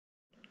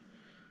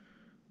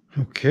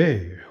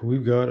Okay,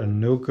 we've got a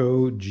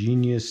Noco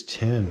Genius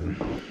 10.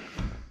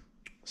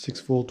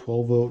 6-volt,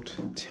 12-volt,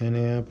 10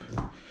 amp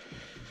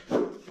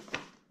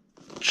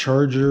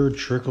charger,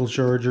 trickle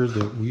charger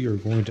that we are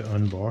going to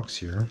unbox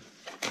here.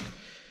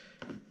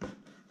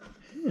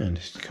 And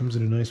it comes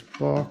in a nice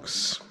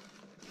box.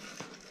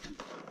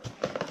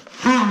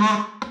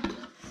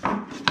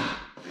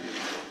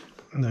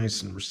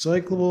 Nice and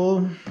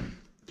recyclable.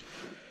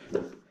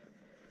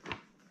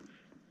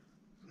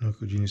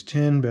 Noco Genius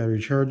 10, battery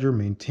charger,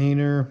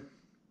 maintainer.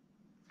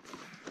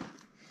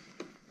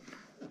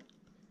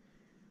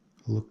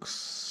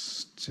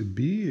 Looks to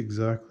be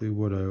exactly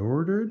what I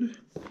ordered.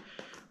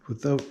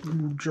 Without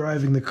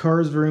driving the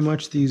cars very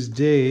much these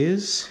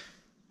days,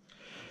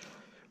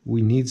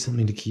 we need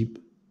something to keep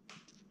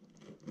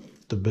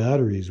the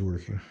batteries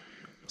working.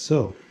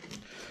 So,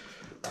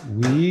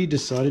 we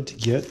decided to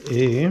get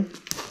a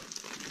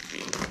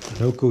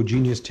Noco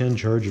Genius 10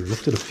 charger.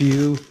 Looked at a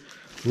few,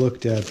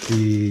 looked at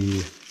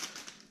the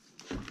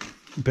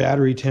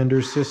battery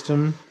tender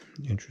system.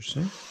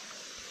 Interesting.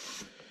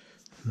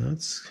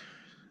 That's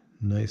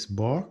a nice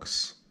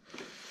box.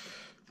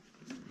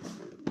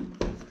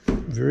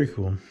 Very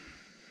cool.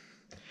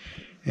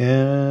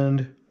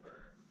 And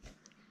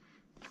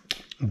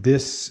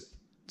this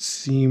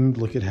seemed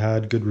like it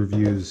had good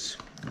reviews.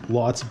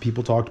 Lots of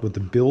people talked about the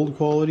build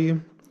quality,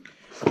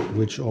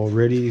 which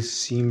already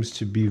seems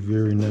to be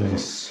very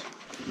nice.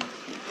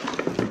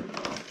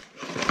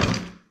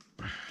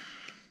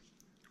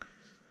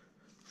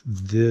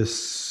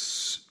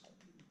 This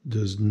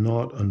does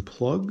not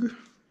unplug.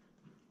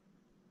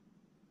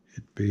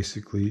 It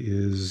basically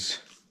is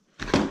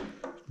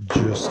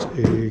just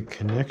a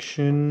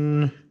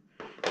connection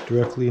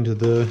directly into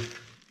the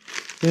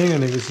thing. I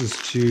think this is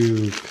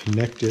to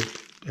connect it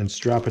and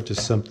strap it to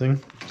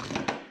something.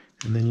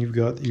 And then you've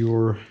got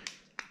your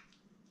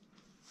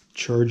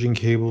charging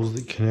cables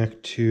that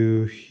connect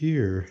to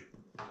here.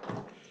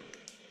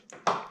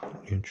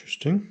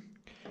 Interesting.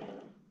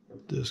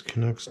 This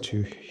connects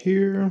to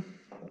here.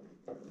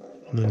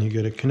 And then you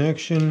get a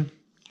connection.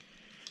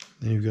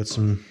 Then you've got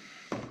some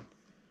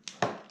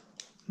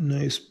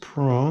nice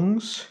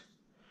prongs.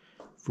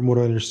 From what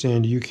I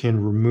understand, you can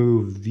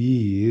remove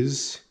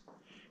these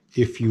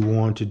if you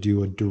want to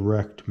do a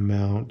direct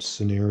mount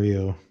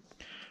scenario.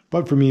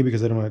 But for me,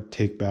 because I don't want to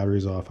take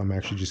batteries off, I'm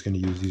actually just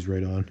going to use these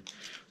right on.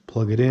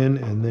 Plug it in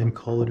and then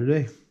call it a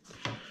day.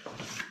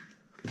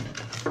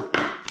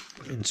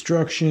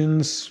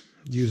 Instructions,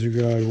 user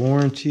guide,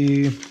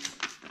 warranty,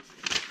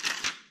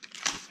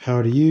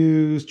 how to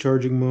use,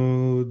 charging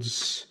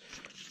modes.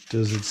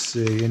 Does it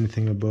say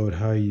anything about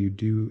how you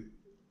do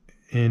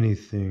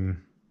anything?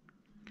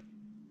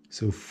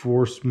 So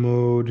force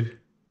mode,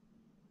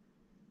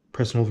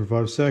 press and hold for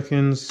 5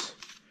 seconds.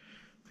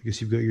 I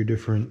guess you've got your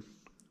different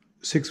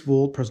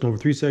 6-volt, press and hold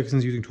for 3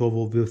 seconds using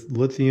 12-volt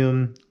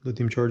lithium.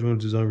 Lithium charge mode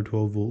is designed for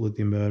 12-volt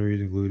lithium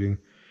batteries, including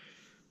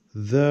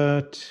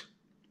that.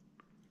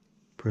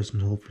 Press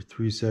and hold for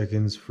 3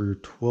 seconds for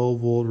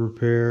 12-volt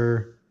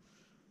repair.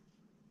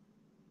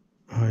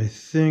 I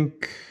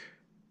think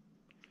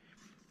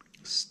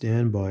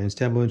standby. And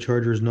standby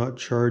charger is not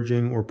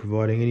charging or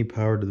providing any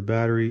power to the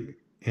battery.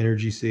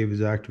 Energy save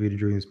is activated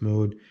during this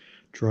mode,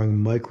 drawing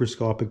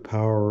microscopic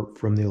power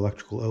from the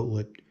electrical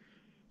outlet.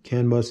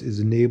 CAN bus is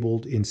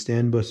enabled in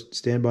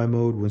standby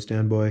mode. When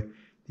standby,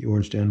 the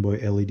orange standby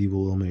LED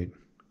will illuminate.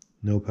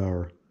 No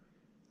power.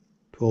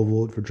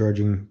 12-volt for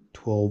charging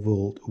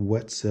 12-volt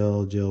wet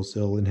cell, gel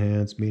cell,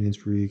 enhanced,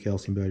 maintenance-free,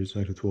 calcium batteries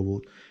connected to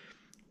 12-volt.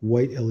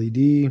 White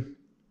LED,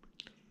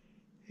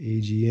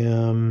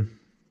 AGM,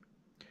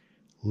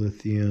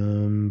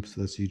 lithium.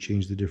 So that's how you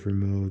change the different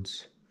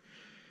modes.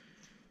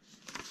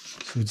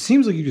 So it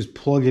seems like you just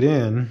plug it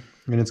in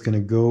and it's going to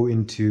go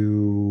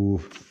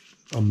into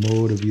a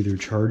mode of either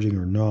charging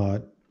or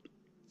not.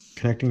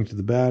 Connecting to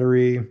the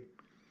battery.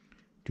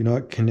 Do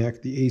not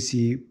connect the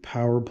AC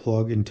power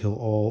plug until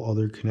all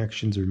other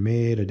connections are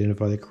made.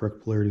 Identify the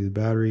correct polarity of the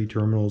battery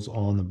terminals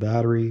on the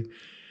battery.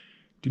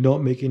 Do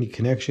not make any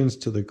connections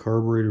to the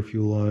carburetor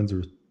fuel lines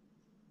or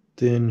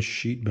thin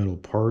sheet metal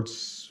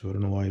parts. So I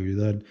don't know why you do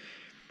that.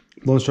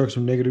 Low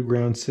instruction negative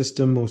ground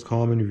system. Most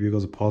common. Your vehicle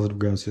has a positive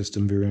ground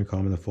system. Very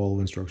uncommon to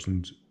follow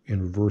instructions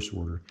in reverse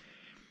order.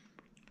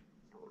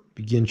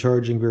 Begin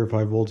charging.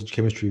 Verify voltage,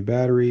 chemistry of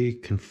battery.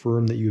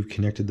 Confirm that you have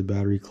connected the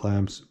battery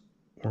clamps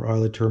or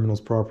eyelet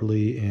terminals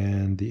properly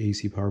and the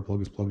AC power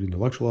plug is plugged into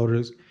electrical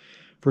outlets.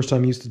 First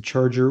time use the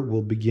charger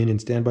will begin in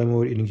standby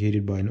mode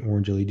indicated by an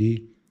orange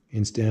LED.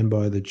 In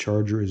standby, the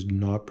charger is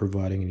not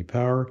providing any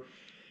power.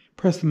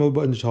 Press the mode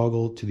button to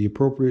toggle to the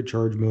appropriate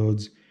charge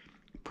modes.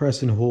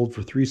 Press and hold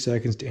for 3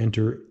 seconds to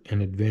enter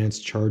an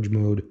advanced charge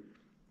mode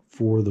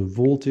for the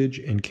voltage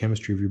and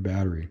chemistry of your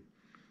battery.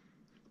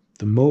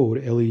 The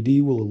mode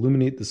LED will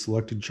illuminate the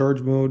selected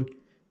charge mode,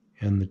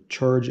 and the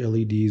charge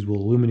LEDs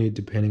will illuminate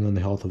depending on the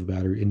health of the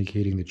battery,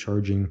 indicating the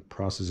charging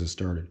process has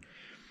started.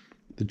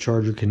 The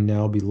charger can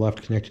now be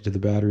left connected to the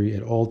battery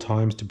at all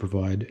times to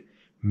provide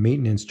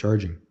maintenance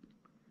charging.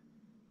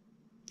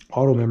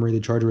 Auto memory, the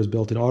charger is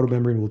built in auto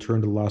memory and will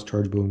turn to the last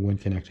charge mode when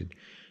connected.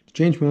 To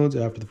change modes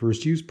after the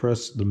first use,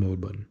 press the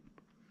mode button.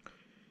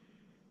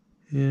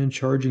 And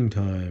charging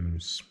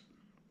times.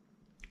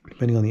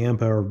 Depending on the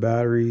amp hour of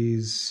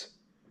batteries,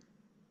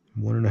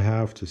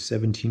 1.5 to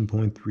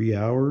 17.3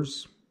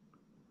 hours.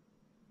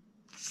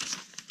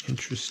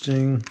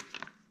 Interesting.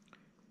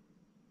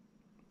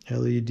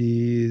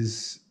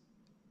 LEDs,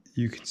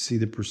 you can see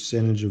the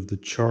percentage of the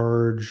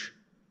charge.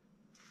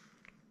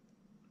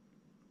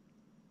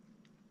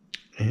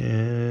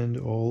 And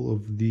all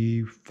of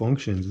the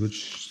functions,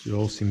 which it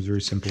all seems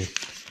very simple.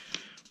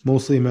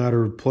 Mostly a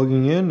matter of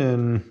plugging in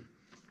and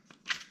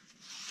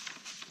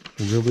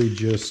really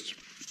just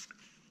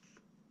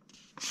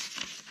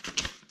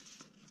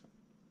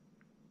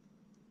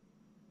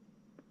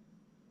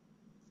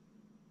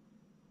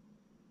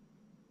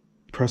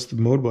press the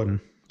mode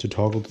button to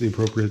toggle to the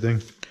appropriate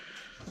thing.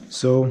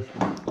 So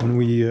when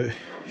we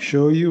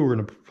show you, we're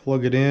going to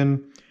plug it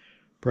in,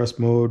 press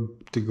mode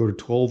to go to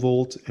 12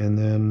 volts, and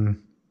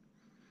then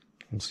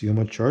we'll see how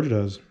much charge it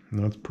has.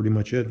 And that's pretty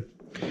much it.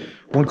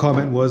 One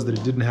comment was that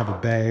it didn't have a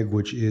bag,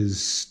 which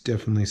is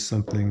definitely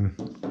something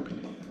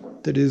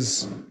that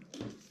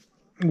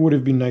would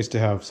have been nice to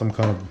have some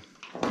kind of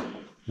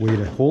way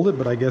to hold it,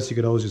 but I guess you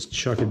could always just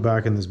chuck it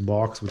back in this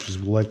box, which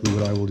is likely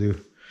what I will do.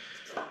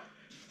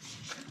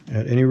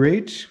 At any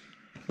rate,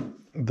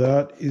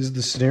 that is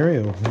the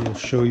scenario. We'll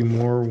show you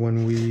more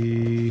when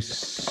we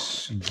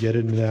get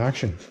it into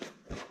action.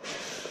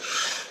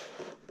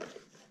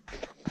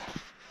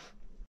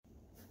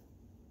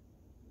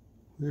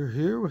 We're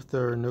here with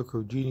our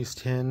Noco Genius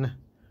 10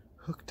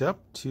 hooked up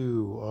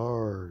to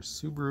our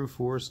Subaru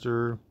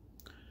Forester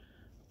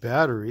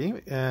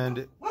battery,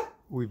 and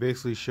we're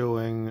basically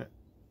showing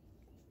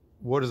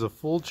what is a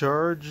full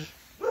charge.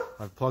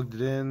 I've plugged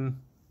it in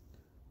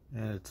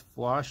and it's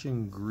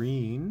flashing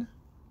green,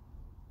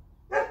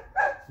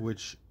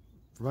 which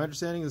from my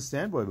understanding is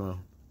standby mode.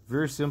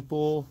 Very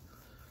simple,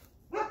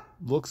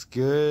 looks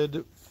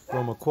good.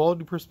 From a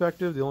quality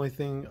perspective, the only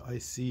thing I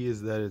see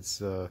is that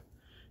it's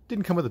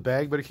didn't come with a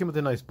bag, but it came with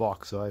a nice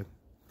box, so I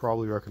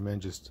probably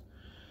recommend just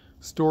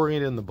storing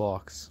it in the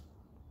box.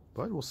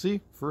 But we'll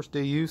see. First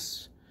day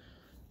use.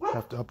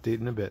 Have to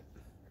update in a bit.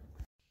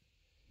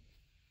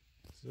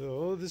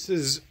 So this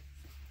is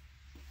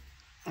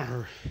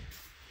our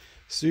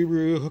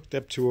Subaru hooked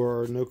up to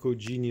our Noco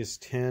Genius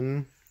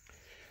 10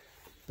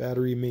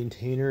 battery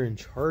maintainer and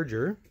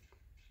charger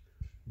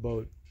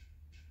about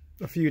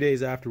a few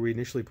days after we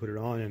initially put it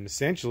on, and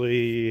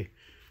essentially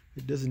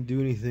it doesn't do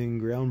anything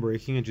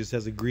groundbreaking. It just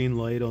has a green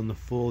light on the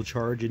full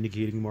charge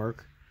indicating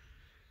mark,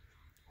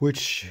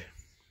 which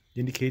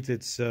indicates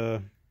it's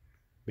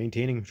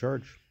maintaining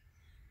charge.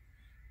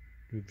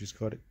 We've just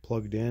got it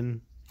plugged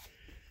in,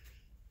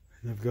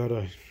 and I've got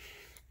a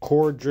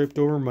cord draped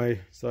over my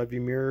side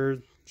view mirror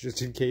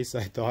just in case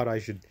I thought I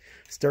should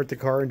start the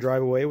car and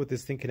drive away with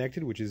this thing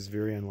connected, which is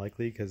very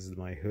unlikely because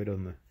my hood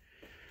on the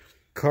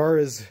car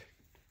is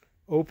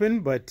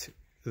open. But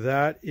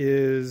that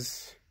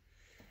is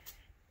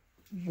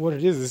what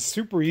it is. It's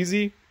super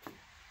easy.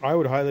 I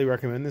would highly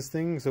recommend this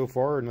thing. So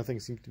far, nothing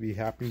seems to be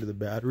happening to the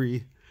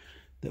battery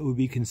that would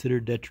be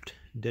considered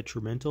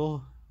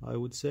detrimental, I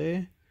would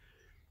say.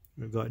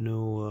 I've got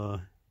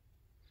no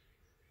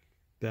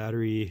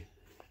battery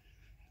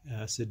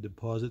acid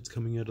deposits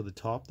coming out of the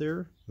top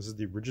there. This is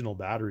the original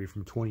battery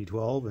from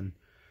 2012, and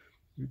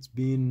it's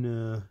been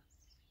a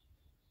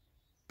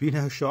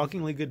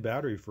shockingly good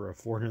battery for a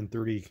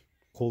 430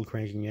 cold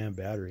cranking amp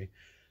battery.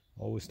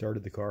 Always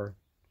started the car.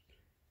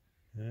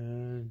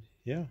 And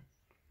yeah,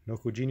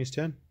 Noco Genius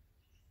 10.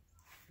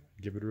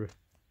 Give it a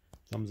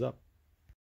thumbs up.